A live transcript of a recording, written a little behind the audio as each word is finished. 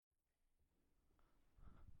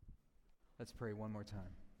Let's pray one more time.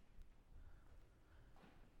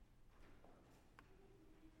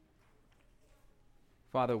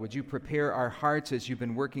 Father, would you prepare our hearts as you've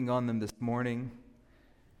been working on them this morning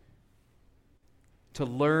to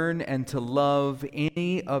learn and to love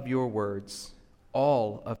any of your words,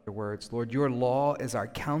 all of your words. Lord, your law is our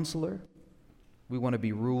counselor. We want to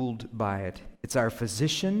be ruled by it. It's our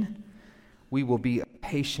physician. We will be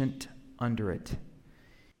patient under it.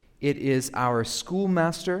 It is our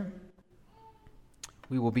schoolmaster.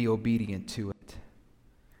 We will be obedient to it.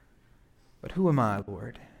 But who am I,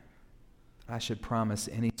 Lord? I should promise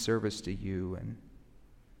any service to you and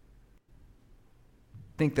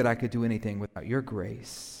think that I could do anything without your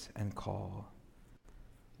grace and call.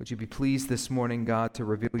 Would you be pleased this morning, God, to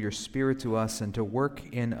reveal your Spirit to us and to work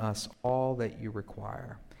in us all that you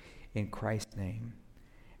require. In Christ's name.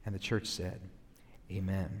 And the church said,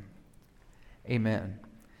 amen. Amen.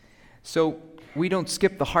 So we don't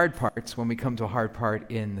skip the hard parts when we come to a hard part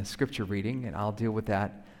in the scripture reading, and I'll deal with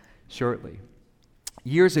that shortly.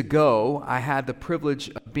 Years ago, I had the privilege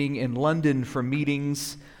of being in London for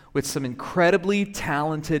meetings with some incredibly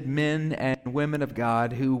talented men and women of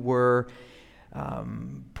God who were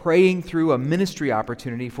praying through a ministry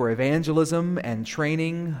opportunity for evangelism and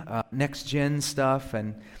training, next-gen stuff.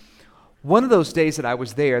 And one of those days that I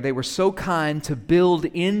was there, they were so kind to build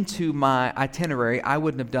into my itinerary. I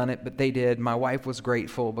wouldn't have done it, but they did. My wife was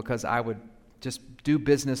grateful because I would just do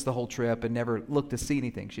business the whole trip and never look to see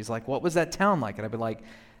anything. She's like, what was that town like? And I'd be like,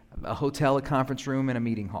 a hotel, a conference room, and a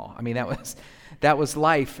meeting hall. I mean, that was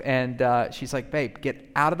life. And she's like, babe, get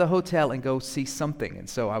out of the hotel and go see something. And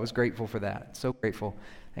so I was grateful for that. So grateful.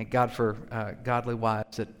 Thank God for godly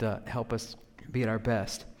wives that help us be at our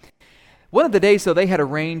best. One of the days, though, they had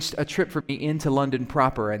arranged a trip for me into London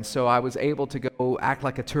proper. And so I was able to go act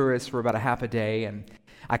like a tourist for about a half a day. And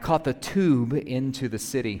I caught the tube into the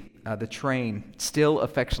city, the train, still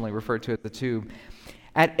affectionately referred to as the tube.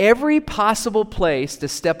 At every possible place to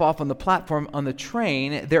step off on the platform on the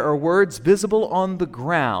train, there are words visible on the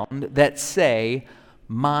ground that say,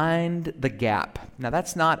 mind the gap. Now,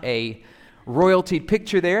 that's not a royalty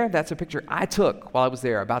picture there. That's a picture I took while I was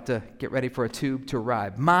there, about to get ready for a tube to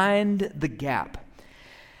arrive. Mind the gap.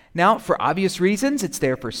 Now, for obvious reasons, it's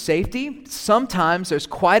there for safety. Sometimes there's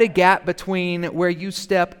quite a gap between where you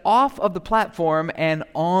step off of the platform and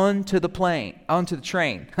onto the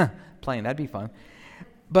train. Plane, that'd be fun.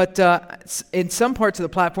 But in some parts of the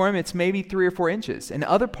platform, it's maybe 3 or 4 inches. In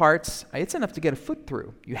other parts, it's enough to get a foot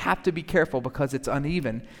through. You have to be careful because it's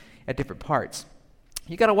uneven at different parts.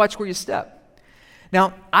 You got to watch where you step.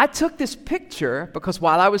 Now, I took this picture because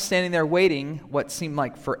while I was standing there waiting what seemed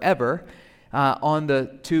like forever on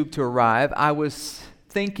the tube to arrive, I was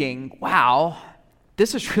thinking, wow,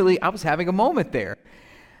 I was having a moment there.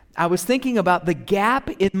 I was thinking about the gap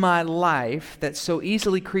in my life that so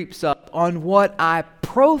easily creeps up on what I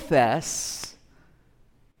profess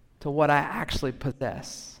to what I actually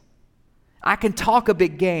possess. I can talk a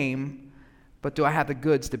big game, but do I have the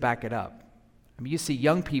goods to back it up? I mean, you see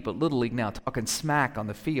young people at Little League now talking smack on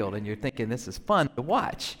the field, and you're thinking this is fun to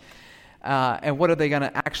watch. And what are they going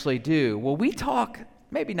to actually do? Well, we talk,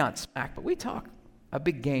 maybe not smack, but we talk a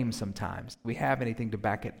big game sometimes. Do we have anything to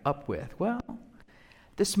back it up with? Well,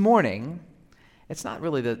 this morning, it's not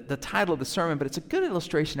really the title of the sermon, but it's a good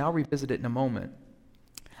illustration. I'll revisit it in a moment.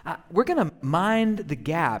 We're going to mind the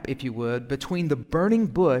gap, if you would, between the burning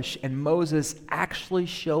bush and Moses actually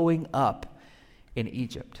showing up in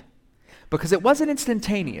Egypt. Because it wasn't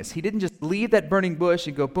instantaneous. He didn't just leave that burning bush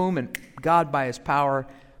and go boom, and God, by his power,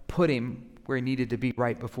 put him where he needed to be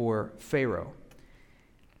right before Pharaoh.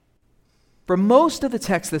 For most of the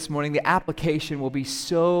text this morning, the application will be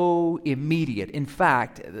so immediate. In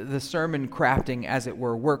fact, the sermon crafting, as it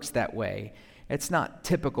were, works that way. It's not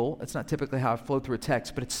typical. It's not typically how I flow through a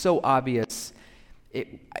text, but it's so obvious,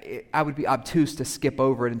 I would be obtuse to skip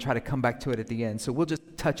over it and try to come back to it at the end. So we'll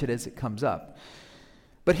just touch it as it comes up.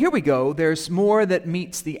 But here we go. There's more that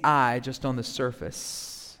meets the eye just on the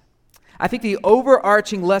surface. I think the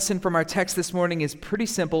overarching lesson from our text this morning is pretty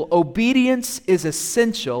simple. Obedience is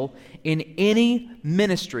essential in any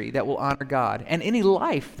ministry that will honor God and any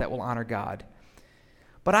life that will honor God.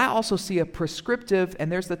 But I also see a prescriptive,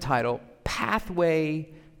 and there's the title,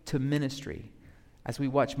 pathway to ministry as we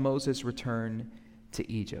watch Moses return to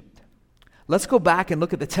Egypt. Let's go back and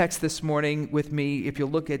look at the text this morning with me. If you'll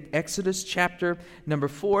look at Exodus chapter number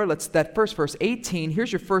 4, that first verse, 18.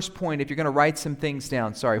 Here's your first point if you're going to write some things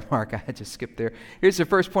down. Sorry, Mark, I had to skip there. Here's your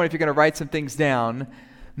first point if you're going to write some things down.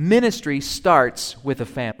 Ministry starts with a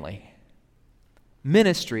family.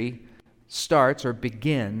 Ministry starts or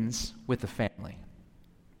begins with a family.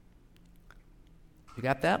 You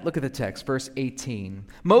got that? Look at the text, verse 18.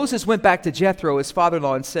 Moses went back to Jethro, his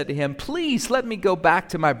father-in-law, and said to him, "Please let me go back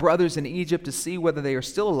to my brothers in Egypt to see whether they are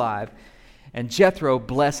still alive." And Jethro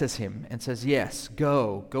blesses him and says, "Yes,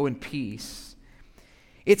 go in peace."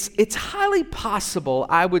 It's highly possible,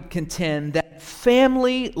 I would contend, that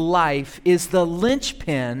family life is the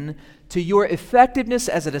linchpin to your effectiveness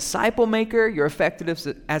as a disciple maker, your effectiveness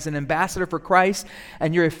as an ambassador for Christ,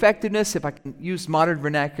 and your effectiveness, if I can use modern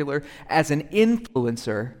vernacular, as an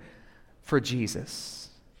influencer for Jesus.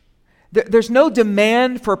 There's no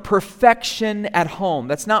demand for perfection at home.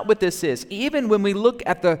 That's not what this is. Even when we look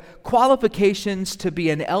at the qualifications to be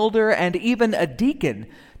an elder and even a deacon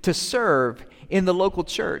to serve in the local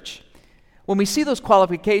church, when we see those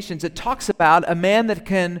qualifications, it talks about a man that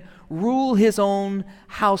can rule his own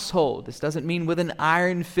household. This doesn't mean with an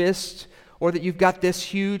iron fist or that you've got this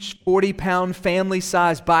huge 40-pound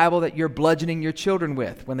family-sized Bible that you're bludgeoning your children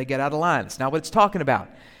with when they get out of line. That's not what it's talking about.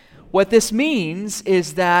 What this means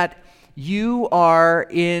is that you are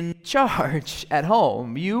in charge at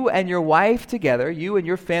home. You and your wife together, you and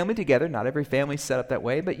your family together, not every family is set up that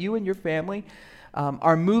way, but you and your family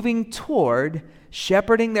are moving toward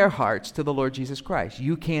shepherding their hearts to the Lord Jesus Christ.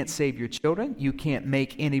 You can't save your children. You can't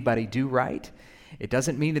make anybody do right. It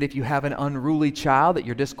doesn't mean that if you have an unruly child that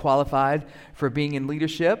you're disqualified for being in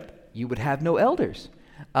leadership. You would have no elders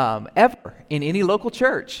ever in any local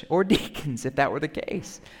church or deacons if that were the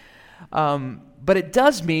case. But it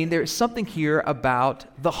does mean there's something here about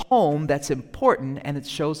the home that's important, and it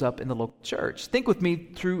shows up in the local church. Think with me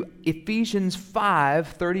through Ephesians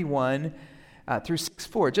 5:31 through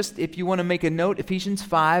 6:4. Just if you want to make a note, Ephesians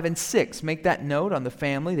 5 and 6. Make that note on the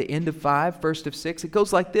family, the end of 5, first of 6. It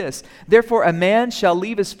goes like this. "Therefore a man shall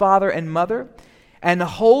leave his father and mother, and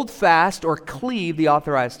hold fast," or cleave, the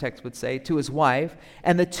authorized text would say, "to his wife,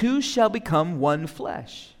 and the two shall become one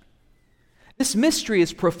flesh." This mystery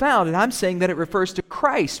is profound, and I'm saying that it refers to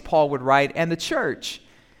Christ, Paul would write, and the church.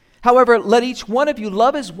 "However, let each one of you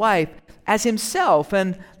love his wife as himself,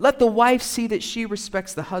 and let the wife see that she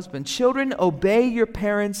respects the husband. Children, obey your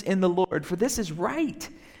parents in the Lord, for this is right.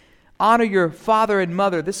 Honor your father and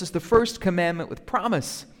mother. This is the first commandment with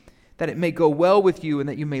promise, that it may go well with you and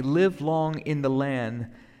that you may live long in the land."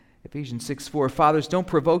 Ephesians 6:4. "Fathers, don't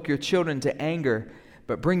provoke your children to anger,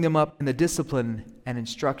 but bring them up in the discipline and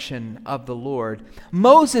instruction of the Lord."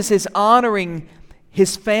 Moses is honoring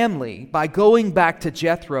his family by going back to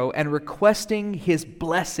Jethro and requesting his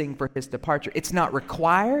blessing for his departure. It's not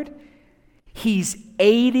required. He's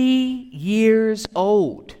 80 years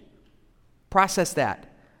old. Process that.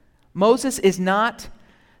 Moses is not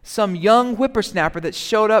some young whippersnapper that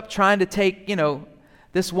showed up trying to take,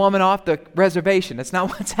 this woman off the reservation. That's not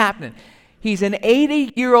what's happening. He's an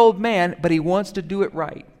 80-year-old man, but he wants to do it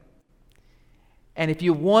right. And if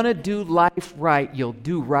you want to do life right, you'll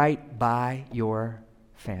do right by your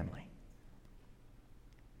family.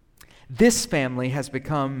 This family has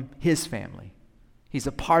become his family. He's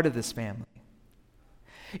a part of this family.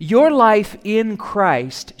 Your life in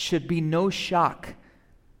Christ should be no shock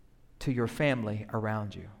to your family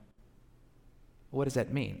around you. What does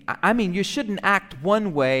that mean? I mean, you shouldn't act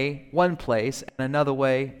one way, one place, and another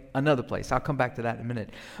way, another place. I'll come back to that in a minute.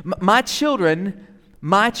 My children,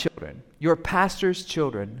 your pastor's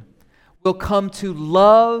children, will come to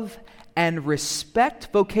love and respect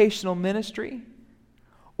vocational ministry,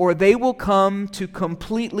 or they will come to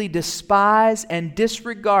completely despise and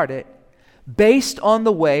disregard it based on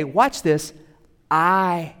the way, watch this,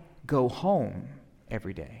 I go home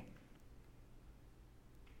every day.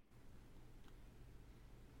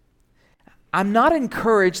 I'm not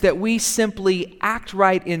encouraged that we simply act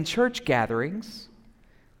right in church gatherings.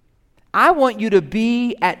 I want you to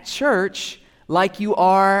be at church like you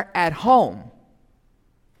are at home.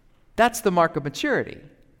 That's the mark of maturity.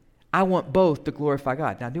 I want both to glorify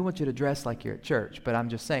God. Now, I do want you to dress like you're at church, but I'm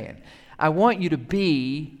just saying, I want you to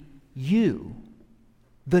be you,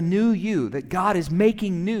 the new you that God is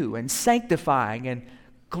making new and sanctifying and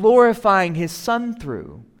glorifying His Son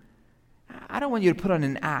through. I don't want you to put on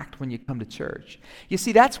an act when you come to church. You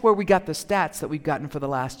see, that's where we got the stats that we've gotten for the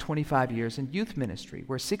last 25 years in youth ministry,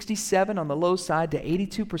 where 67 on the low side to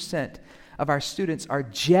 82% of our students are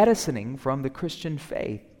jettisoning from the Christian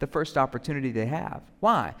faith the first opportunity they have.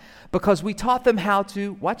 Why? Because we taught them how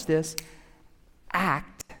to, watch this,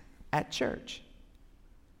 act at church.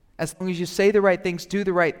 As long as you say the right things, do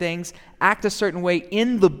the right things, act a certain way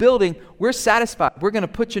in the building, we're satisfied. We're going to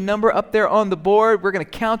put your number up there on the board. We're going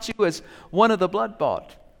to count you as one of the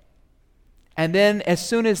blood-bought. And then as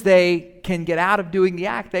soon as they can get out of doing the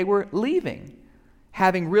act, they were leaving,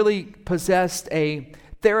 having really possessed a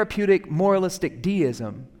therapeutic, moralistic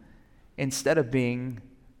deism instead of being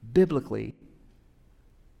biblically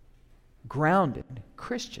grounded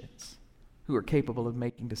Christians who are capable of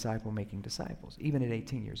making disciples, even at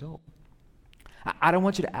 18 years old. I don't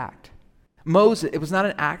want you to act. Moses, it was not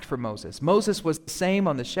an act for Moses. Moses was the same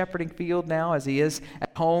on the shepherding field now as he is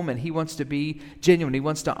at home, and he wants to be genuine. He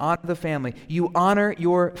wants to honor the family. You honor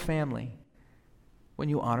your family when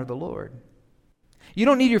you honor the Lord. You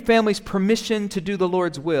don't need your family's permission to do the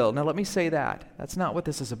Lord's will. Now let me say that. That's not what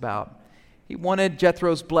this is about. He wanted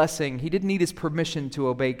Jethro's blessing. He didn't need his permission to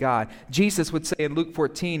obey God. Jesus would say in Luke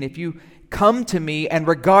 14, if you come to me and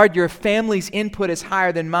regard your family's input as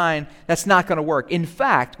higher than mine, that's not going to work. In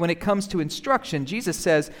fact, when it comes to instruction, Jesus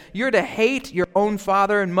says you're to hate your own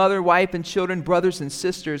father and mother, wife and children, brothers and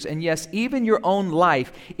sisters, and yes, even your own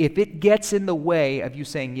life, if it gets in the way of you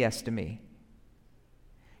saying yes to me.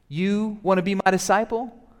 You want to be my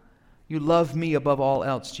disciple? You love me above all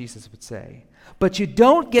else, Jesus would say. But you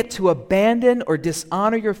don't get to abandon or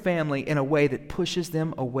dishonor your family in a way that pushes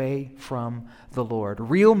them away from the Lord.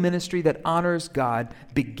 Real ministry that honors God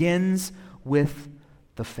begins with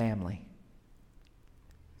the family.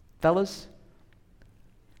 Fellas,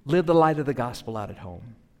 live the light of the gospel out at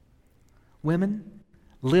home. Women,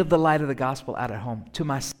 live the light of the gospel out at home. To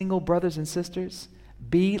my single brothers and sisters,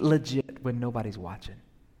 be legit when nobody's watching.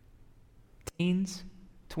 Teens,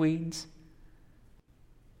 tweens,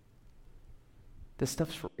 this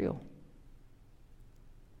stuff's for real.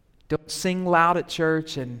 Don't sing loud at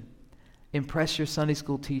church and impress your Sunday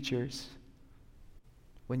school teachers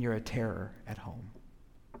when you're a terror at home.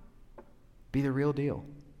 Be the real deal.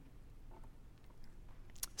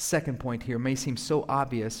 Second point here may seem so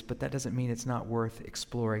obvious, but that doesn't mean it's not worth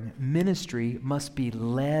exploring. Ministry must be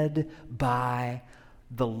led by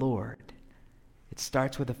the Lord. It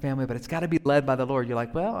starts with the family, but it's got to be led by the Lord. You're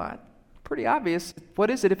like, well, pretty obvious. What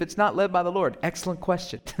is it if it's not led by the Lord? Excellent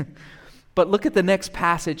question. But look at the next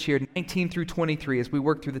passage here, 19 through 23, as we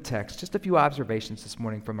work through the text. Just a few observations this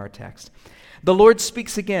morning from our text. The Lord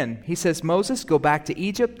speaks again. He says, Moses, go back to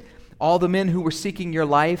Egypt. All the men who were seeking your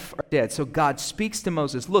life are dead. So God speaks to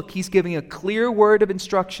Moses. Look, he's giving a clear word of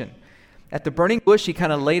instruction. At the burning bush, he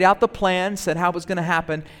kind of laid out the plan, said how it was going to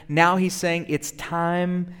happen. Now he's saying it's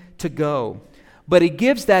time to go. But he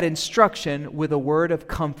gives that instruction with a word of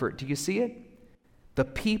comfort. Do you see it? The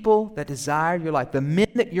people that desire your life, the men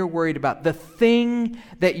that you're worried about, the thing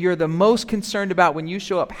that you're the most concerned about when you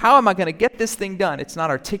show up. How am I going to get this thing done? It's not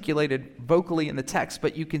articulated vocally in the text,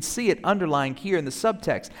 but you can see it underlying here in the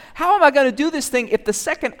subtext. How am I going to do this thing if the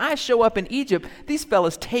second I show up in Egypt, these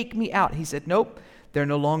fellas take me out? He said, nope, they're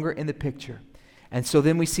no longer in the picture. And so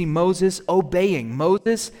then we see Moses obeying.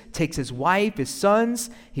 Moses takes his wife, his sons,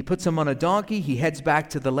 he puts them on a donkey, he heads back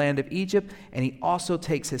to the land of Egypt, and he also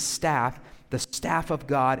takes his staff, the staff of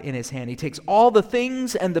God, in his hand. He takes all the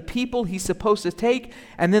things and the people he's supposed to take,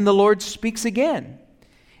 and then the Lord speaks again.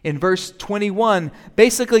 In verse 21,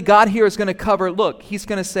 basically God here is going to cover, look, he's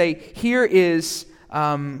going to say, here is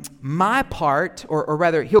my part, or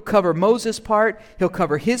rather, he'll cover Moses' part, he'll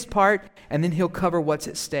cover his part, and then he'll cover what's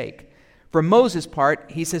at stake. For Moses'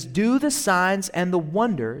 part, he says, do the signs and the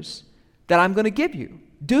wonders that I'm going to give you.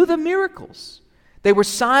 Do the miracles. They were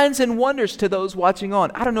signs and wonders to those watching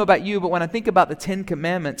on. I don't know about you, but when I think about the Ten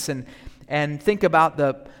Commandments and think about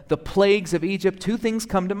the plagues of Egypt, two things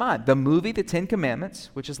come to mind. The movie, The Ten Commandments,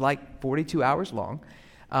 which is like 42 hours long.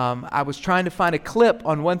 I was trying to find a clip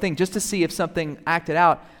on one thing just to see if something acted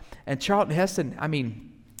out. And Charlton Heston,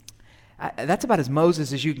 that's about as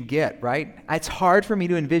Moses as you can get, right? It's hard for me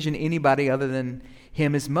to envision anybody other than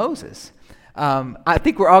him as Moses. I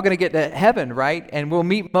think we're all going to get to heaven, right? And we'll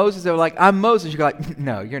meet Moses. They're like, I'm Moses. You're like,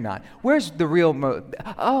 no, you're not. Where's the real Moses?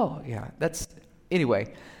 Oh, yeah,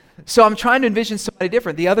 anyway. So I'm trying to envision somebody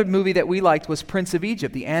different. The other movie that we liked was Prince of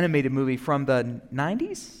Egypt, the animated movie from the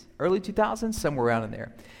 90s, early 2000s, somewhere around in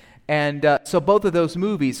there. And so both of those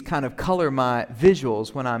movies kind of color my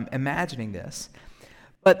visuals when I'm imagining this.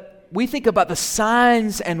 But we think about the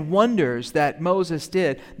signs and wonders that Moses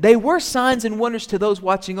did. They were signs and wonders to those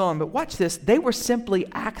watching on, but watch this. They were simply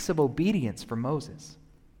acts of obedience for Moses.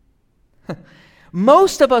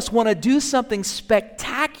 Most of us want to do something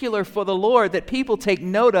spectacular for the Lord that people take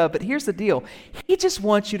note of, but here's the deal. He just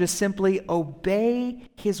wants you to simply obey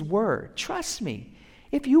his word. Trust me.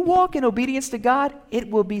 If you walk in obedience to God, it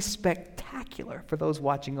will be spectacular for those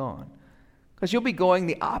watching on, because you'll be going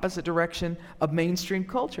the opposite direction of mainstream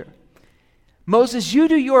culture. Moses, you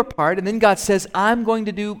do your part, and then God says, I'm going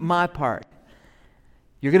to do my part.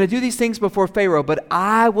 You're going to do these things before Pharaoh, but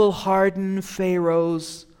I will harden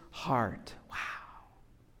Pharaoh's heart. Wow.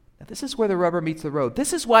 Now, this is where the rubber meets the road.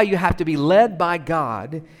 This is why you have to be led by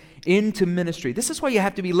God into ministry. This is why you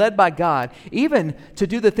have to be led by God, even to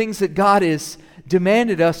do the things that God has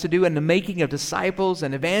demanded us to do in the making of disciples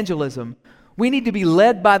and evangelism. We need to be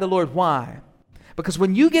led by the Lord. Why? Because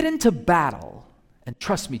when you get into battle, and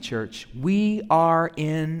trust me, church, we are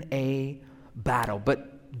in a battle.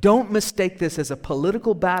 But don't mistake this as a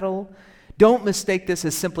political battle. Don't mistake this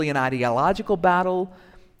as simply an ideological battle.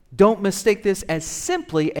 Don't mistake this as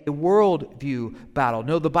simply a worldview battle.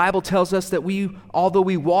 No, the Bible tells us that although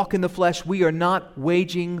we walk in the flesh, we are not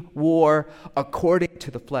waging war according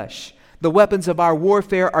to the flesh. The weapons of our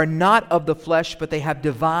warfare are not of the flesh, but they have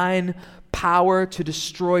divine power to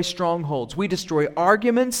destroy strongholds. We destroy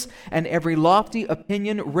arguments and every lofty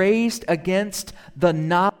opinion raised against the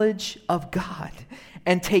knowledge of God,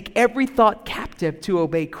 and take every thought captive to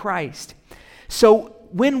obey Christ. So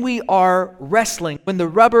when we are wrestling, when the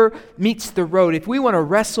rubber meets the road, if we want to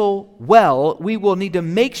wrestle well, we will need to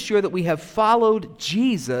make sure that we have followed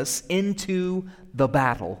Jesus into the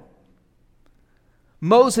battle.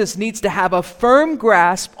 Moses needs to have a firm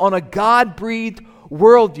grasp on a God-breathed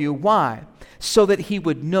worldview. Why? So that he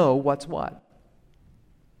would know what's what.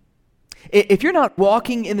 If you're not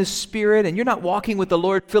walking in the Spirit and you're not walking with the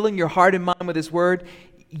Lord, filling your heart and mind with His Word,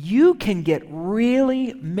 you can get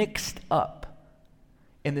really mixed up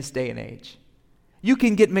in this day and age. You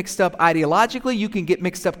can get mixed up ideologically. You can get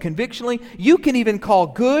mixed up convictionally. You can even call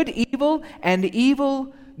good evil and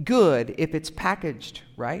evil good if it's packaged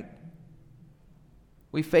right.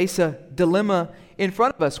 We face a dilemma in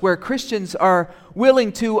front of us where Christians are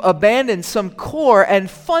willing to abandon some core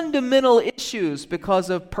and fundamental issues because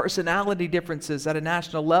of personality differences at a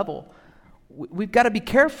national level. We've got to be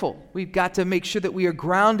careful. We've got to make sure that we are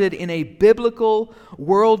grounded in a biblical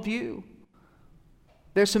worldview.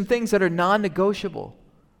 There's some things that are non-negotiable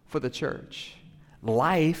for the church.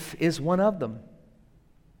 Life is one of them.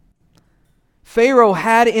 Pharaoh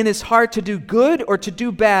had in his heart to do good or to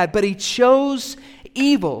do bad, but he chose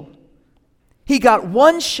evil. He got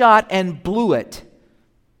one shot and blew it.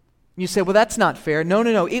 You say, well, that's not fair.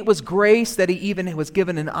 No. It was grace that he even was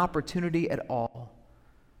given an opportunity at all.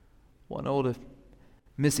 One old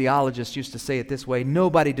missiologist used to say it this way: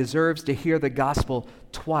 nobody deserves to hear the gospel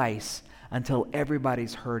twice until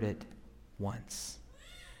everybody's heard it once.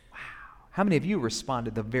 Wow. How many of you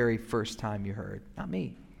responded the very first time you heard? Not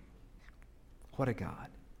me. What a God.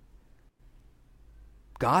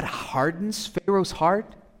 God hardens Pharaoh's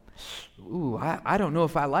heart? Ooh, I don't know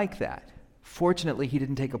if I like that. Fortunately, he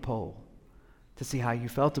didn't take a poll to see how you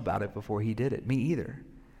felt about it before he did it. Me either.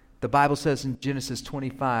 The Bible says in Genesis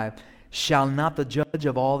 25, shall not the judge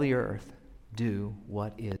of all the earth do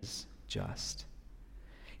what is just?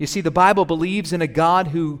 You see, the Bible believes in a God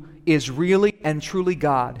who is really and truly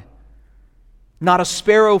God. Not a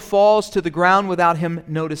sparrow falls to the ground without him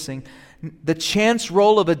noticing. The chance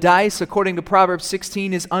roll of a dice, according to Proverbs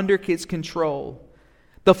 16, is under his control.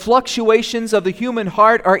 The fluctuations of the human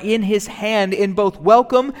heart are in his hand in both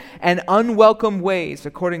welcome and unwelcome ways,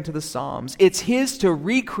 according to the Psalms. It's his to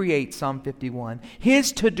recreate, Psalm 51.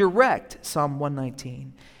 His to direct, Psalm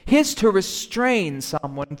 119. His to restrain,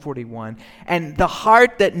 Psalm 141. And the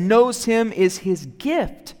heart that knows him is his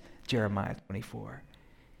gift, Jeremiah 24.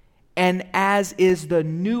 And as is the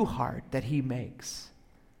new heart that he makes.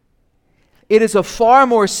 It is a far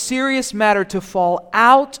more serious matter to fall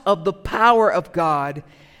out of the power of God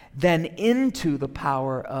than into the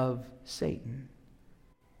power of Satan.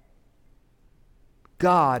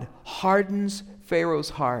 God hardens Pharaoh's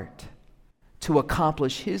heart to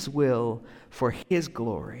accomplish his will for his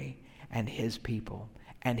glory and his people.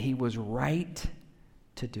 And he was right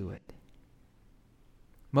to do it.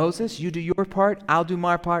 Moses, you do your part, I'll do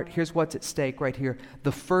my part. Here's what's at stake right here.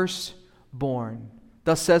 The firstborn.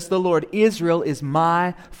 Thus says the Lord, Israel is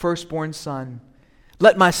my firstborn son.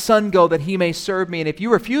 Let my son go that he may serve me. And if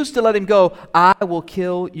you refuse to let him go, I will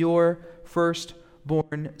kill your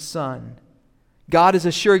firstborn son. God is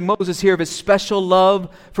assuring Moses here of his special love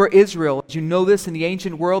for Israel. As you know this, in the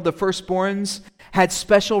ancient world, the firstborns had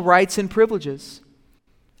special rights and privileges.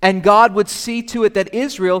 And God would see to it that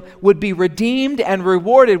Israel would be redeemed and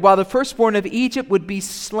rewarded, while the firstborn of Egypt would be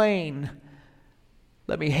slain.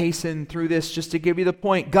 Let me hasten through this just to give you the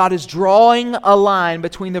point. God is drawing a line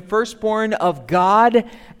between the firstborn of God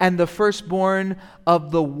and the firstborn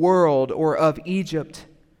of the world or of Egypt.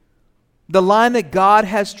 The line that God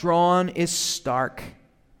has drawn is stark.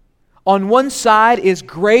 On one side is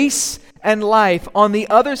grace and life. On the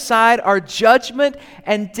other side are judgment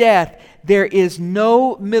and death. There is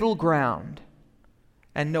no middle ground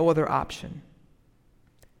and no other option.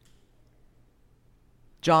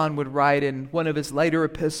 John would write in one of his later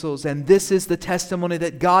epistles, and this is the testimony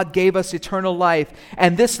that God gave us eternal life,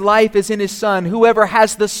 and this life is in His Son. Whoever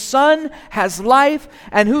has the Son has life,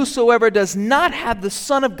 and whosoever does not have the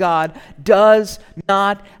Son of God does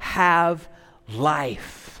not have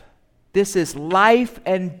life. This is life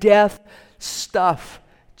and death stuff,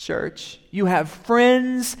 church. You have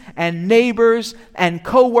friends and neighbors and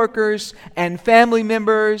co-workers and family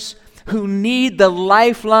members who need the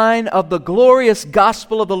lifeline of the glorious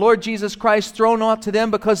gospel of the Lord Jesus Christ thrown out to them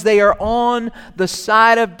because they are on the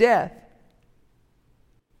side of death.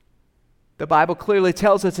 The Bible clearly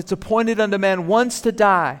tells us it's appointed unto man once to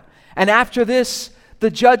die, and after this, the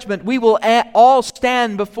judgment. We will all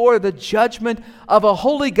stand before the judgment of a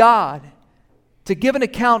holy God to give an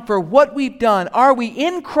account for what we've done. Are we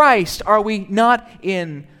in Christ? Are we not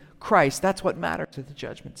in Christ? That's what matters at the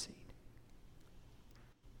judgment seat.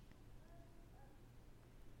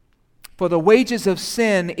 For the wages of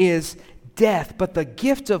sin is death, but the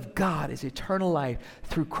gift of God is eternal life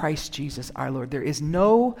through Christ Jesus our Lord. There is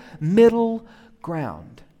no middle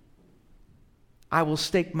ground. I will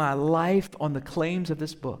stake my life on the claims of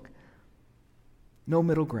this book. No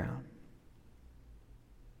middle ground.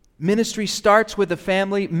 Ministry starts with the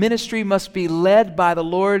family. Ministry must be led by the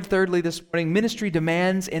Lord. Thirdly, this morning, ministry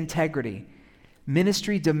demands integrity.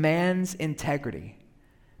 Ministry demands integrity.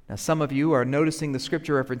 Now, some of you are noticing the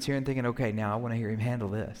scripture reference here and thinking, okay, now I want to hear him handle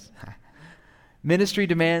this. Ministry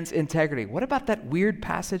demands integrity. What about that weird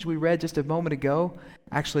passage we read just a moment ago?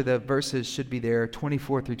 Actually, the verses should be there,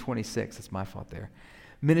 24 through 26. It's my fault there.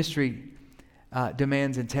 Ministry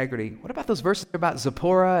demands integrity. What about those verses about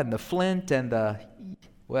Zipporah and the flint and the...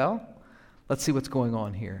 Well, let's see what's going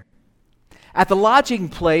on here. At the lodging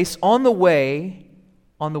place, on the way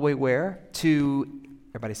where? To,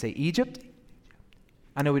 everybody say Egypt?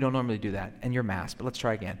 I know we don't normally do that, and you're masked, but let's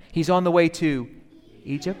try again. He's on the way to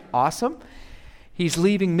Egypt. Awesome. He's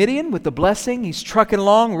leaving Midian with the blessing. He's trucking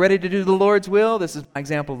along, ready to do the Lord's will. This is my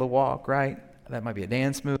example of the walk, right? That might be a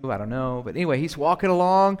dance move, I don't know. But anyway, he's walking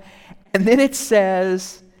along, and then it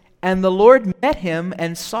says, and the Lord met him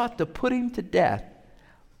and sought to put him to death.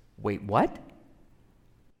 Wait, what?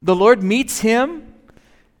 The Lord meets him,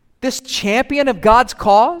 this champion of God's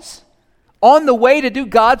cause, on the way to do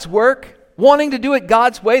God's work, wanting to do it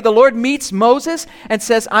God's way. The Lord meets Moses and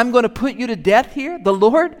says, I'm going to put you to death here. The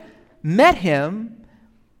Lord met him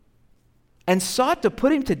and sought to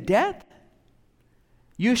put him to death.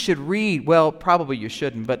 You should read, well, probably you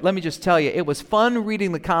shouldn't, but let me just tell you, it was fun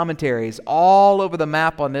reading the commentaries all over the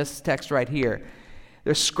map on this text right here.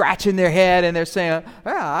 They're scratching their head and they're saying,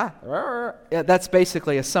 Yeah, that's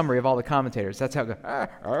basically a summary of all the commentators. That's how it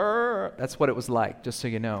goes. That's what it was like, just so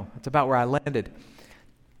you know. That's about where I landed.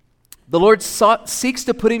 The Lord seeks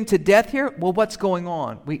to put him to death here. Well, what's going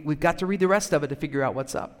on? We've got to read the rest of it to figure out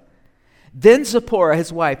what's up. Then Zipporah,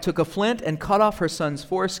 his wife, took a flint and cut off her son's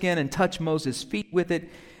foreskin and touched Moses' feet with it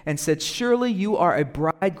and said, surely you are a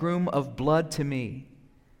bridegroom of blood to me.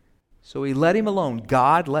 So he let him alone.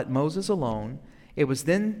 God let Moses alone. It was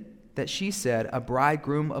then that she said, a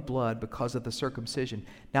bridegroom of blood because of the circumcision.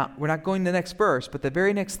 Now, we're not going to the next verse, but the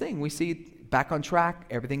very next thing we see back on track,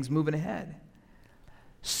 everything's moving ahead.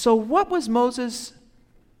 So what was Moses'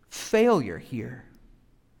 failure here,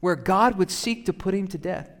 where God would seek to put him to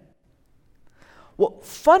death? Well,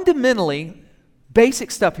 fundamentally,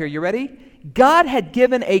 basic stuff here. You ready? God had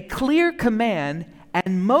given a clear command,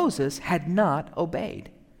 and Moses had not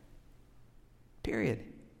obeyed. Period.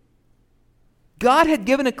 God had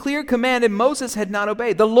given a clear command, and Moses had not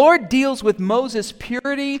obeyed. The Lord deals with Moses'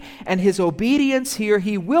 purity and his obedience here.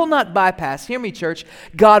 He will not bypass, hear me, church,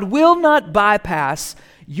 God will not bypass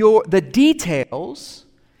the details.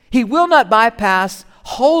 He will not bypass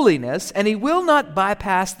holiness, and he will not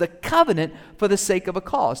bypass the covenant for the sake of a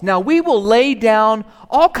cause. Now, we will lay down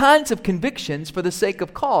all kinds of convictions for the sake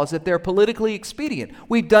of cause if they're politically expedient.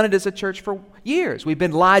 We've done it as a church for years. We've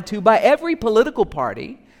been lied to by every political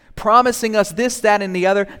party, promising us this, that, and the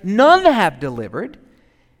other. None have delivered,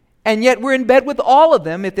 and yet we're in bed with all of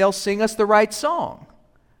them if they'll sing us the right song.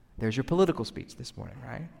 There's your political speech this morning,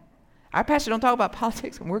 right? Our pastor don't talk about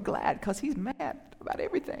politics, and we're glad because he's mad about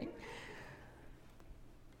everything.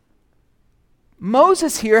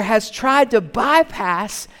 Moses here has tried to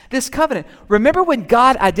bypass this covenant. Remember when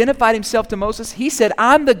God identified himself to Moses? He said,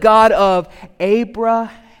 I'm the God of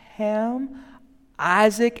Abraham,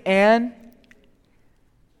 Isaac, and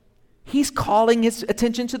He's calling his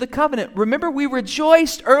attention to the covenant. Remember, we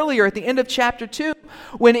rejoiced earlier at the end of chapter 2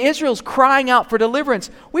 when Israel's crying out for deliverance.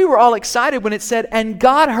 We were all excited when it said, and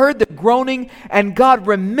God heard the groaning, and God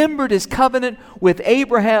remembered his covenant with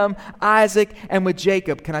Abraham, Isaac, and with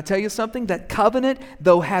Jacob. Can I tell you something? That covenant,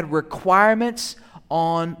 though, had requirements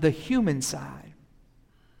on the human side.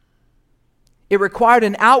 It required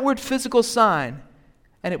an outward physical sign,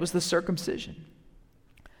 and it was the circumcision.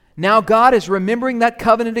 Now God is remembering that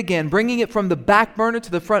covenant again, bringing it from the back burner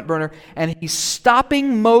to the front burner, and he's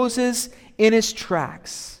stopping Moses in his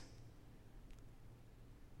tracks.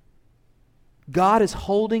 God is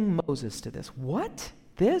holding Moses to this. What?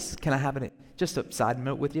 This? Can I have just a side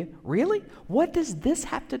note with you? Really? What does this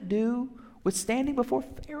have to do with standing before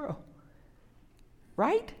Pharaoh?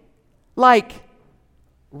 Right? Like,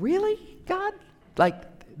 really, God? Like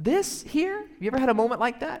this here? Have you ever had a moment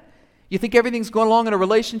like that? You think everything's going along in a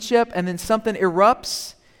relationship and then something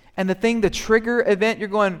erupts and the trigger event, you're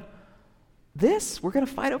going, this? We're going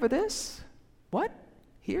to fight over this? What?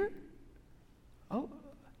 Here? Oh.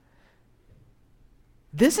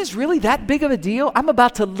 This is really that big of a deal? I'm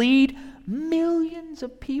about to lead millions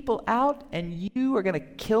of people out and you are going to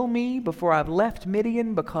kill me before I've left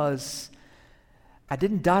Midian because I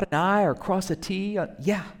didn't dot an I or cross a T?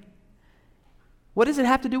 Yeah. What does it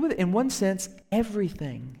have to do with it? In one sense,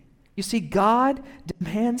 everything. You see, God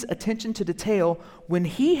demands attention to detail when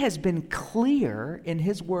he has been clear in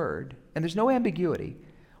his word, and there's no ambiguity.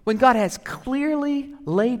 When God has clearly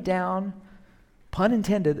laid down, pun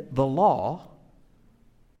intended, the law,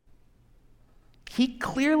 he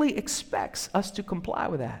clearly expects us to comply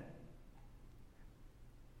with that.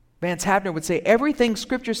 Vance Havner would say, everything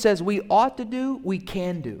Scripture says we ought to do, we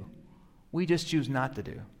can do. We just choose not to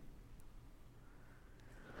do.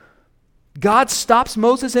 God stops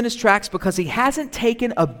Moses in his tracks because he hasn't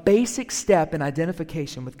taken a basic step in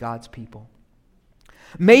identification with God's people.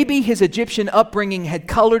 Maybe his Egyptian upbringing had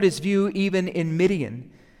colored his view even in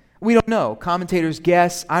Midian. We don't know. Commentators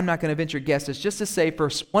guess. I'm not going to venture guesses. Just to say, for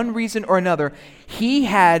one reason or another, he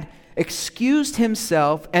had excused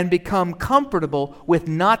himself and become comfortable with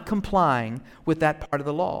not complying with that part of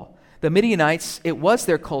the law. The Midianites, it was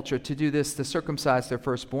their culture to do this, to circumcise their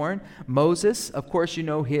firstborn. Moses, of course, you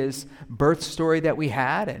know his birth story that we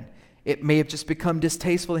had, and it may have just become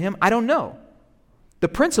distasteful to him. I don't know. The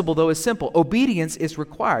principle, though, is simple. Obedience is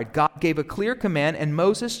required. God gave a clear command, and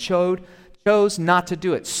Moses chose not to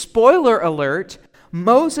do it. Spoiler alert,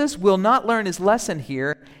 Moses will not learn his lesson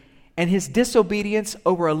here, and his disobedience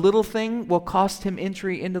over a little thing will cost him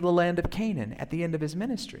entry into the land of Canaan at the end of his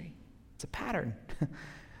ministry. It's a pattern.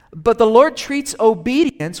 But the Lord treats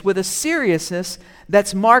obedience with a seriousness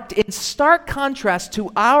that's marked in stark contrast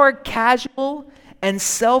to our casual and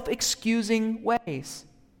self-excusing ways.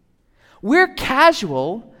 We're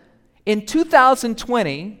casual in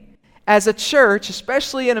 2020 as a church,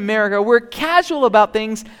 especially in America. We're casual about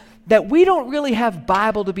things that we don't really have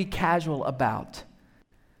Bible to be casual about.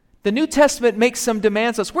 The New Testament makes some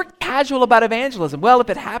demands on us. We're casual about evangelism. Well, if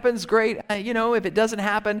it happens, great. If it doesn't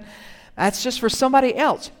happen, that's just for somebody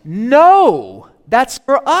else. No, that's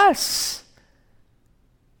for us.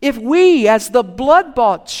 If we, as the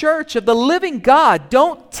blood-bought church of the living God,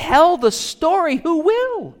 don't tell the story, who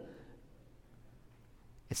will?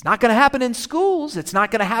 It's not going to happen in schools. It's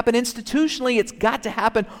not going to happen institutionally. It's got to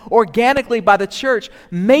happen organically by the church,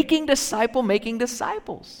 making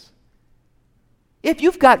disciples. If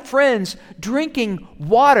you've got friends drinking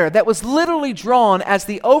water that was literally drawn as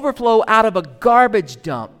the overflow out of a garbage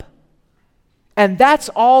dump, and that's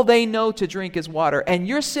all they know to drink is water, and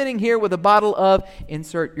you're sitting here with a bottle of,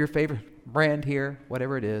 insert your favorite brand here,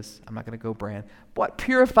 whatever it is, I'm not going to go brand, what,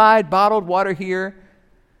 purified bottled water here,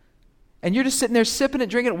 and you're just sitting there sipping it,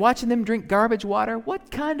 drinking it, watching them drink garbage water, what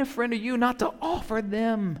kind of friend are you not to offer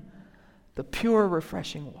them the pure,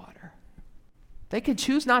 refreshing water? They can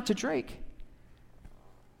choose not to drink.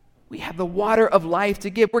 We have the water of life to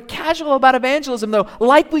give. We're casual about evangelism, though,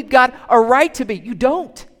 like we've got a right to be. You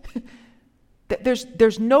don't.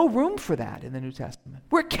 There's no room for that in the New Testament.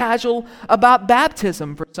 We're casual about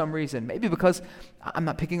baptism for some reason. Maybe because, I'm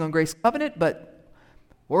not picking on Grace Covenant, but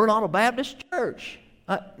we're not a Baptist church.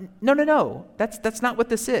 No. That's not what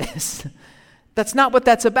this is. That's not what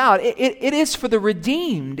that's about. It is for the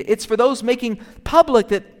redeemed. It's for those making public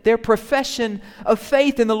that their profession of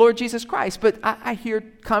faith in the Lord Jesus Christ. But I hear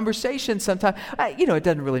conversations sometimes. It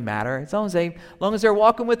doesn't really matter as long as they're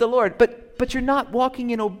walking with the Lord. But you're not walking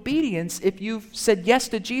in obedience if you've said yes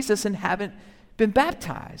to Jesus and haven't been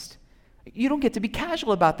baptized. You don't get to be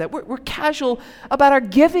casual about that. We're casual about our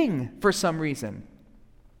giving for some reason.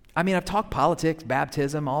 I mean, I've talked politics,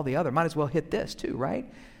 baptism, all the other. Might as well hit this too,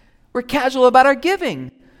 right? We're casual about our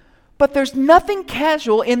giving. But there's nothing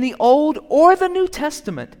casual in the Old or the New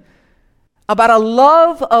Testament about a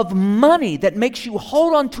love of money that makes you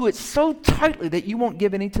hold on to it so tightly that you won't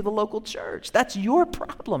give any to the local church. That's your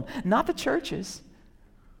problem, not the church's.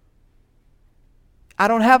 I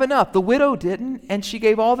don't have enough. The widow didn't, and she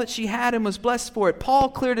gave all that she had and was blessed for it. Paul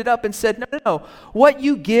cleared it up and said, no. What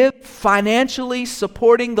you give financially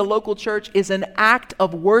supporting the local church is an act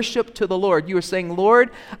of worship to the Lord. You are saying, Lord,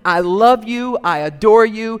 I love you, I adore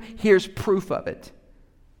you, here's proof of it.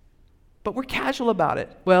 But we're casual about it.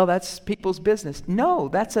 Well, that's people's business. No,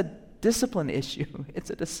 that's a discipline issue. It's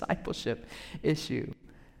a discipleship issue.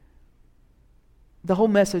 The whole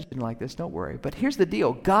message isn't like this, don't worry. But here's the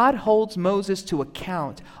deal. God holds Moses to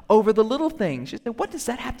account over the little things. You say, what does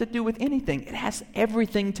that have to do with anything? It has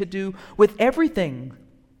everything to do with everything.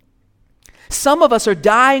 Some of us are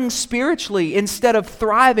dying spiritually instead of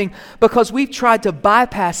thriving because we've tried to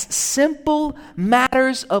bypass simple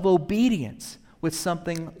matters of obedience with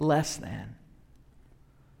something less than.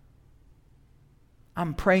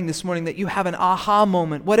 I'm praying this morning that you have an aha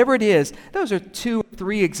moment, whatever it is. Those are 2 or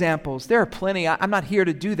 3 examples. There are plenty. I'm not here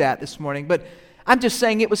to do that this morning, but I'm just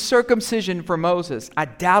saying it was circumcision for Moses. I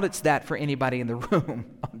doubt it's that for anybody in the room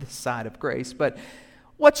on this side of grace. But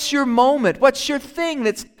what's your moment? What's your thing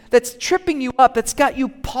that's tripping you up, that's got you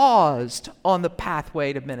paused on the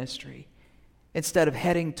pathway to ministry instead of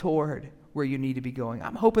heading toward where you need to be going?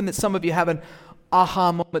 I'm hoping that some of you have an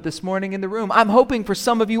aha moment this morning in the room. I'm hoping for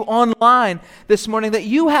some of you online this morning that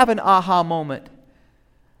you have an aha moment.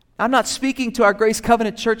 I'm not speaking to our Grace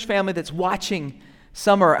Covenant Church family that's watching.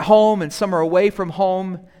 Some are at home and some are away from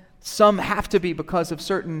home. Some have to be because of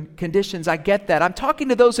certain conditions. I get that. I'm talking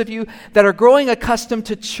to those of you that are growing accustomed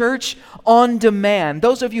to church on demand.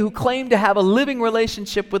 Those of you who claim to have a living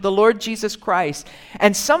relationship with the Lord Jesus Christ.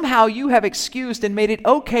 And somehow you have excused and made it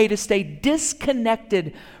okay to stay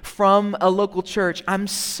disconnected from a local church. I'm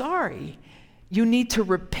sorry. You need to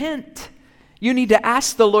repent. You need to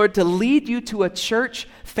ask the Lord to lead you to a church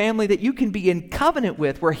family that you can be in covenant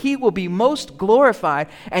with, where He will be most glorified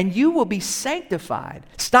and you will be sanctified.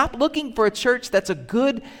 Stop looking for a church that's a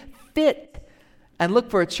good fit and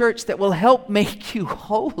look for a church that will help make you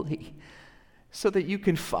holy so that you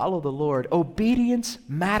can follow the Lord. Obedience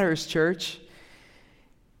matters, church.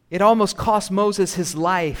 It almost cost Moses his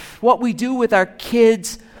life. What we do with our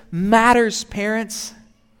kids matters, parents.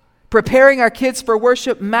 Preparing our kids for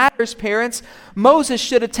worship matters, parents. Moses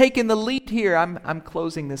should have taken the lead here. I'm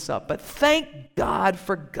closing this up. But thank God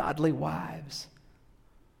for godly wives.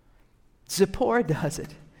 Zipporah does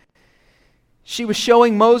it. She was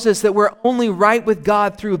showing Moses that we're only right with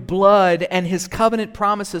God through blood and His covenant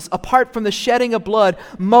promises. Apart from the shedding of blood,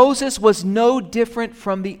 Moses was no different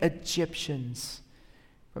from the Egyptians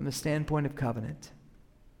from the standpoint of covenant.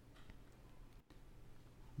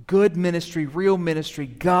 Good ministry, real ministry,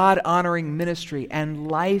 God-honoring ministry, and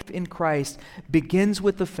life in Christ begins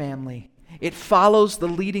with the family. It follows the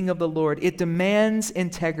leading of the Lord. It demands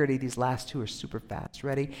integrity. These last 2 are super fast.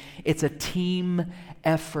 Ready? It's a team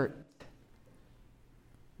effort.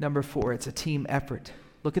 Number 4, it's a team effort.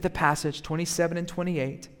 Look at the passage, 27 and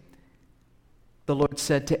 28. The Lord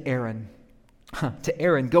said to Aaron,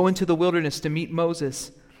 go into the wilderness to meet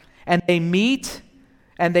Moses. And they meet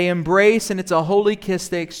and they embrace, and it's a holy kiss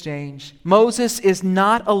they exchange. Moses is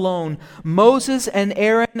not alone. Moses and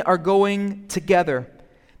Aaron are going together.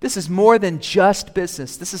 This is more than just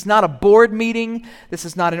business. This is not a board meeting. This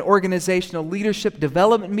is not an organizational leadership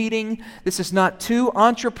development meeting. This is not 2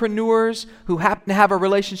 entrepreneurs who happen to have a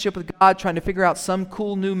relationship with God trying to figure out some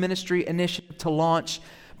cool new ministry initiative to launch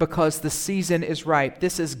because the season is ripe.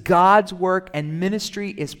 This is God's work, and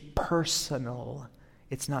ministry is personal.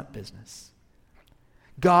 It's not business.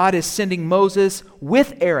 God is sending Moses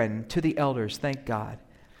with Aaron to the elders, thank God.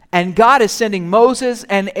 And God is sending Moses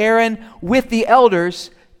and Aaron with the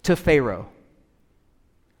elders to Pharaoh.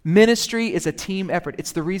 Ministry is a team effort.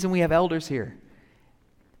 It's the reason we have elders here.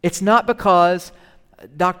 It's not because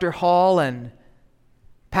Dr. Hall and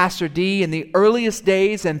Pastor D in the earliest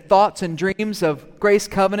days and thoughts and dreams of Grace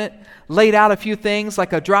Covenant laid out a few things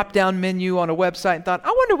like a drop-down menu on a website and thought,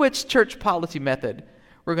 I wonder which church policy method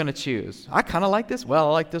we're going to choose. I kind of like this. Well,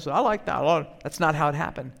 I like this. I like that. That's not how it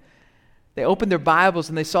happened. They opened their Bibles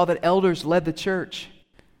and they saw that elders led the church.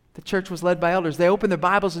 The church was led by elders. They opened their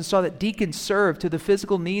Bibles and saw that deacons served to the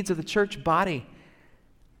physical needs of the church body.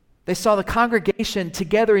 They saw the congregation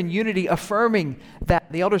together in unity, affirming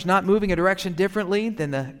that the elders not moving a direction differently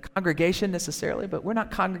than the congregation necessarily, but we're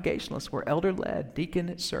not congregationalists. We're elder-led,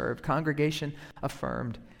 deacon served, congregation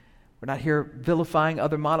affirmed. We're not here vilifying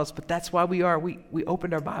other models, but that's why we are. We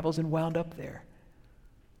opened our Bibles and wound up there.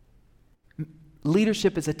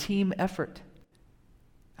 leadership is a team effort.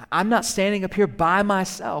 I'm not standing up here by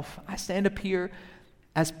myself. I stand up here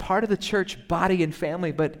as part of the church body and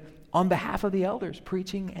family, but on behalf of the elders,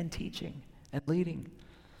 preaching and teaching and leading.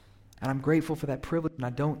 And I'm grateful for that privilege, and I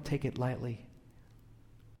don't take it lightly.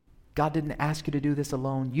 God didn't ask you to do this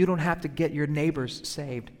alone. You don't have to get your neighbors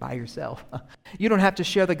saved by yourself. You don't have to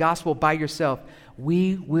share the gospel by yourself.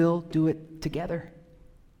 We will do it together.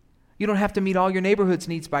 You don't have to meet all your neighborhood's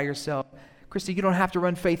needs by yourself. Christy, you don't have to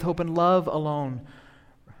run Faith, Hope, and Love alone.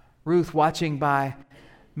 Ruth, watching by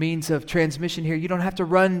means of transmission here, you don't have to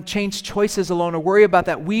run Change Choices alone or worry about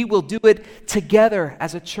that. We will do it together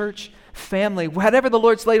as a church family. Whatever the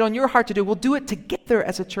Lord's laid on your heart to do, we'll do it together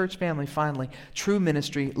as a church family. Finally, true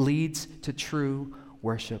ministry leads to true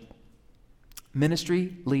worship.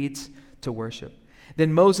 Ministry leads to worship.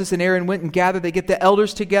 Then Moses and Aaron went and gathered. They get the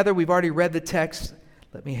elders together. We've already read the text.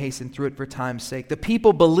 Let me hasten through it for time's sake. The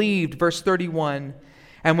people believed, verse 31.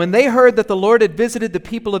 And when they heard that the Lord had visited the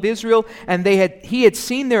people of Israel and he had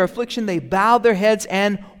seen their affliction, they bowed their heads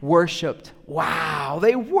and worshiped. Wow,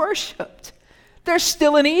 they worshiped. They're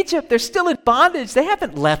still in Egypt. They're still in bondage. They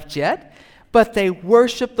haven't left yet. But they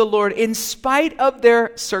worship the Lord in spite of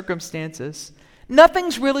their circumstances.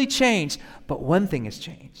 Nothing's really changed. But one thing has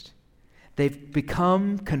changed. They've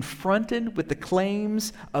become confronted with the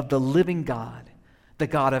claims of the living God, the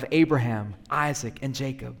God of Abraham, Isaac, and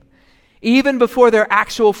Jacob. Even before their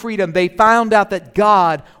actual freedom, they found out that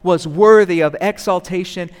God was worthy of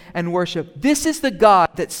exaltation and worship. This is the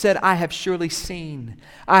God that said, I have surely seen,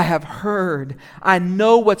 I have heard, I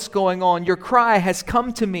know what's going on. Your cry has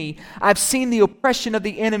come to me. I've seen the oppression of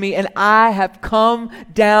the enemy, and I have come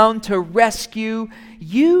down to rescue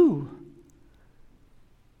you.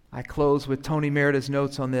 I close with Tony Merida's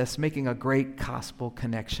notes on this, making a great gospel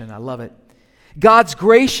connection. I love it. God's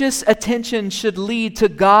gracious attention should lead to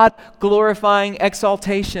God-glorifying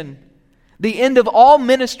exaltation. The end of all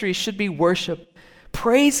ministry should be worship.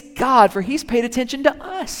 Praise God, for He's paid attention to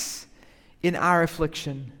us in our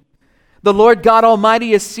affliction. The Lord God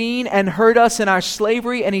Almighty has seen and heard us in our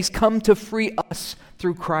slavery, and He's come to free us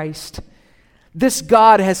through Christ. This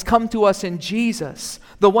God has come to us in Jesus,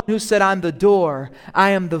 the one who said, I'm the door,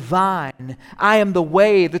 I am the vine, I am the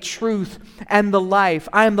way, the truth, and the life.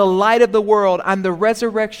 I am the light of the world, I'm the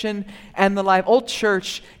resurrection and the life. Old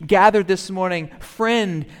church gathered this morning,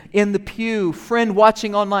 friend in the pew, friend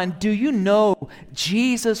watching online, do you know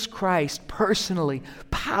Jesus Christ personally,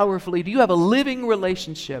 powerfully? Do you have a living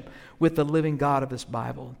relationship with the living God of this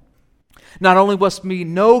Bible? Not only must we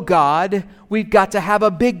know God, we've got to have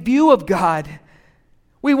a big view of God.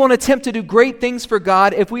 We won't attempt to do great things for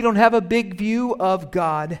God if we don't have a big view of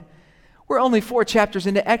God. We're only 4 chapters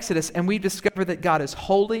into Exodus, and we discover that God is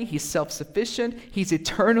holy, He's self-sufficient, He's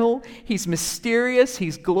eternal, He's mysterious,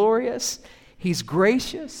 He's glorious, He's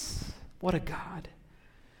gracious. What a God.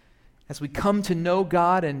 As we come to know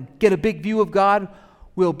God and get a big view of God,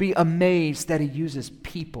 we'll be amazed that He uses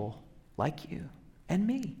people like you and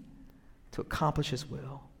me to accomplish His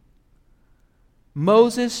will.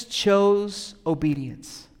 Moses chose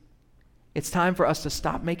obedience. It's time for us to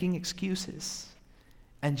stop making excuses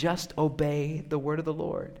and just obey the word of the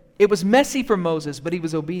Lord. It was messy for Moses, but he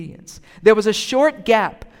was obedient. There was a short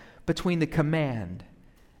gap between the command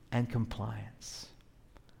and compliance.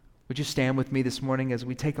 Would you stand with me this morning as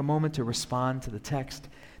we take a moment to respond to the text?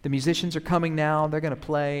 The musicians are coming now. They're going to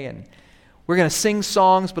play, and we're going to sing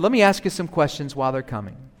songs, but let me ask you some questions while they're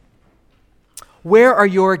coming. Where are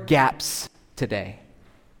your gaps today?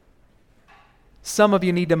 Some of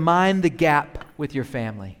you need to mind the gap with your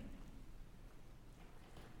family.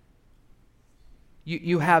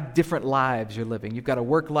 You have different lives you're living. You've got a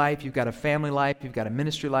work life, you've got a family life, you've got a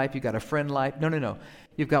ministry life, you've got a friend life. No.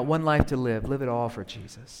 You've got one life to live. Live it all for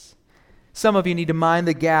Jesus. Some of you need to mind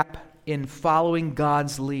the gap in following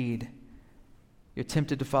God's lead. You're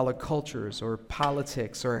tempted to follow cultures or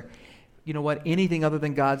politics or, you know what, anything other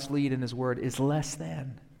than God's lead in His Word is less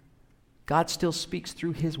than. God still speaks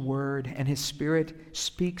through His Word, and His Spirit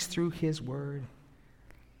speaks through His Word.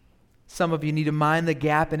 Some of you need to mind the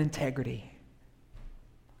gap in integrity.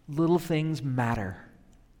 Little things matter.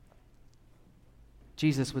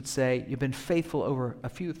 Jesus would say, you've been faithful over a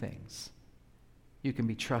few things. You can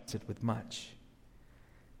be trusted with much.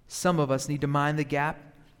 Some of us need to mind the gap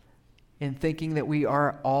in thinking that we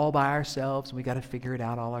are all by ourselves. We got to figure it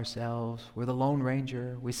out all ourselves. We're the Lone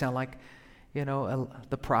Ranger. We sound like,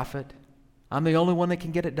 the prophet. I'm the only one that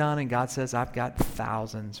can get it done, and God says, I've got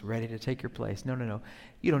thousands ready to take your place. No.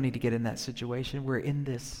 You don't need to get in that situation. We're in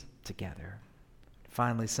this together.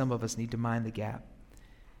 Finally, some of us need to mind the gap.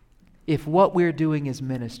 If what we're doing is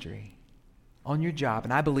ministry, on your job,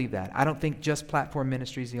 and I believe that. I don't think just platform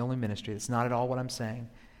ministry is the only ministry. That's not at all what I'm saying.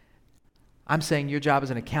 I'm saying your job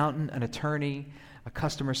as an accountant, an attorney, a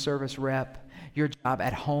customer service rep, your job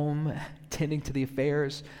at home, tending to the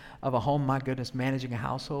affairs of a home, my goodness, managing a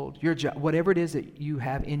household, your job, whatever it is that you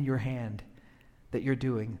have in your hand that you're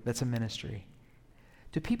doing, that's a ministry.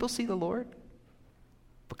 Do people see the Lord?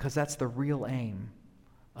 Because that's the real aim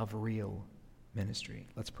of real ministry.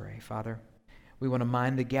 Let's pray. Father, we want to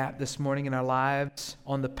mind the gap this morning in our lives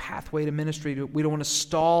on the pathway to ministry. We don't want to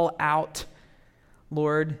stall out,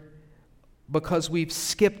 Lord, because we've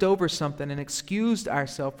skipped over something and excused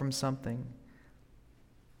ourselves from something.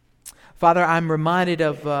 Father, I'm reminded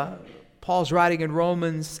of Paul's writing in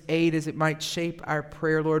Romans 8 as it might shape our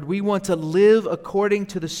prayer, Lord. We want to live according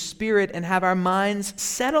to the Spirit and have our minds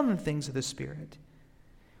set on the things of the Spirit.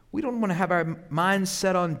 We don't want to have our minds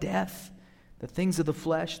set on death, the things of the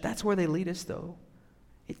flesh. That's where they lead us, though.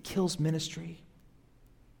 It kills ministry.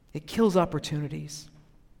 It kills opportunities.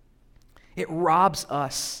 It robs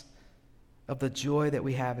us of the joy that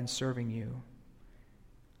we have in serving you.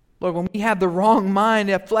 Lord, when we have the wrong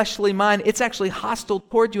mind, a fleshly mind, it's actually hostile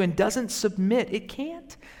toward you and doesn't submit. It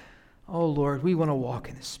can't. Oh, Lord, we want to walk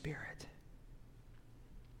in the Spirit.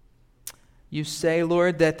 You say,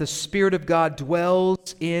 Lord, that the Spirit of God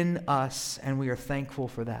dwells in us, and we are thankful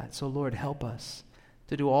for that. So, Lord, help us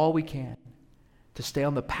to do all we can to stay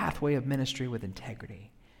on the pathway of ministry with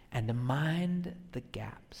integrity and to mind the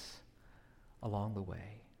gaps along the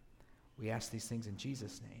way. We ask these things in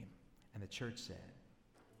Jesus' name. And the church said,